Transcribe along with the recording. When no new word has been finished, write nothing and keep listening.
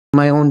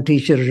My own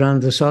teacher,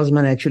 Jan the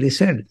Salzman, actually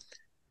said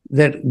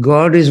that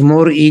God is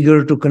more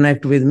eager to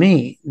connect with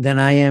me than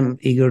I am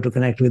eager to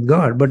connect with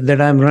God, but that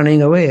I'm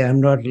running away.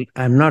 I'm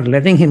not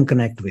letting him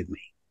connect with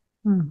me.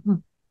 Mm-hmm.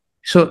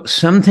 So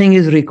something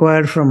is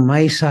required from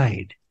my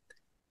side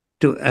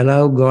to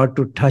allow God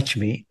to touch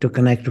me, to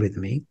connect with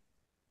me.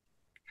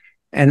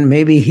 And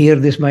maybe here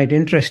this might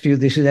interest you.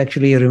 This is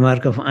actually a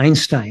remark of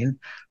Einstein,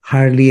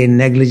 hardly a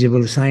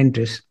negligible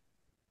scientist.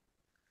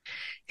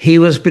 He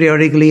was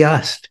periodically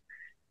asked,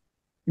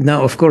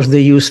 now, of course,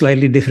 they use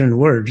slightly different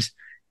words.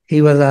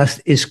 He was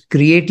asked, is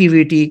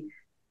creativity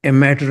a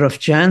matter of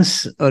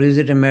chance or is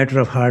it a matter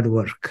of hard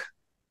work?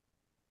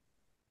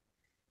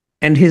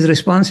 And his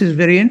response is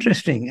very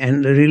interesting.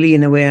 And really,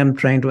 in a way, I'm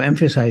trying to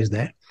emphasize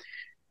that.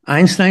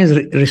 Einstein's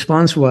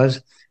response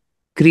was,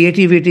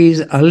 creativity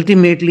is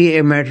ultimately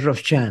a matter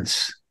of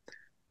chance,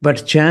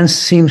 but chance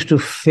seems to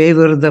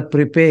favor the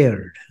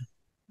prepared.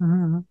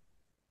 Mm-hmm.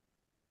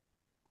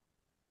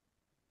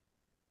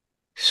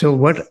 So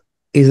what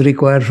is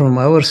required from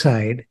our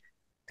side?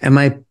 Am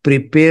I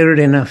prepared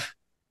enough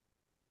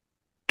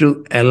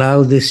to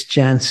allow this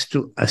chance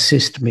to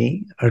assist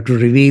me or to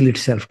reveal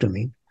itself to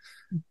me?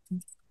 Mm-hmm.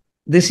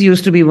 This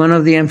used to be one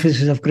of the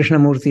emphasis of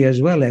Krishnamurti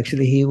as well.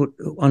 Actually, he would,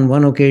 on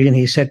one occasion,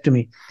 he said to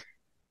me,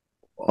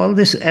 all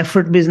this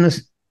effort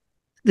business,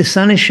 the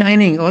sun is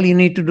shining. All you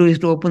need to do is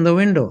to open the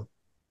window.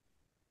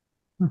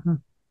 Mm-hmm.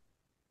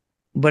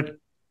 But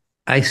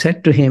I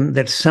said to him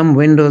that some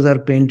windows are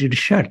painted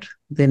shut.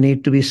 They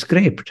need to be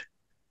scraped.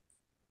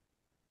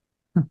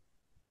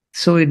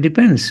 So it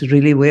depends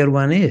really where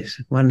one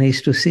is. One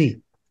needs to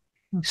see.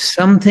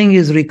 Something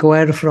is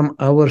required from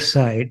our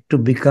side to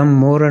become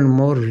more and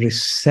more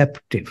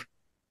receptive.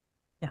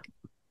 Yeah.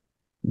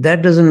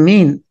 That doesn't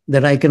mean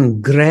that I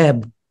can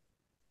grab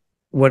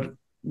what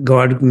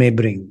God may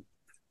bring.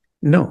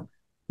 No.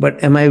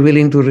 But am I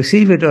willing to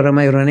receive it or am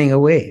I running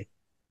away?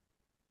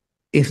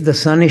 If the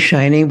sun is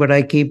shining, but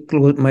I keep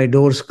my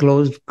doors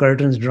closed,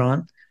 curtains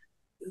drawn,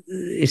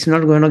 it's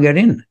not going to get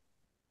in.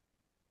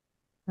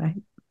 Right?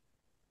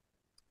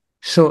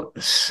 So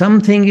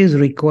something is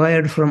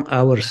required from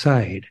our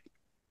side,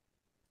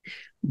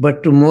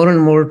 but to more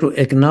and more to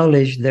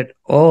acknowledge that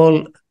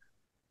all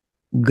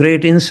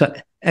great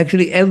insight,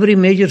 actually every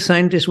major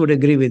scientist would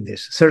agree with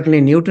this. Certainly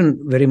Newton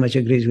very much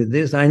agrees with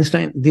this.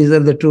 Einstein, these are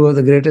the two of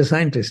the greatest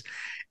scientists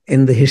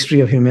in the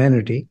history of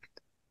humanity.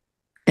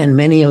 And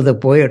many of the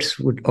poets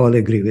would all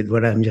agree with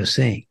what I'm just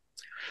saying,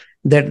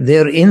 that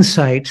their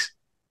insights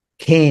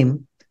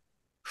came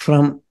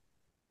from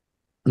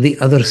the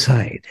other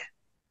side.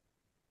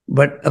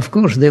 But of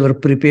course, they were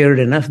prepared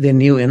enough. They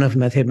knew enough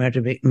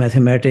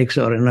mathematics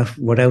or enough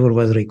whatever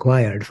was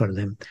required for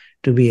them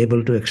to be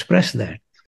able to express that.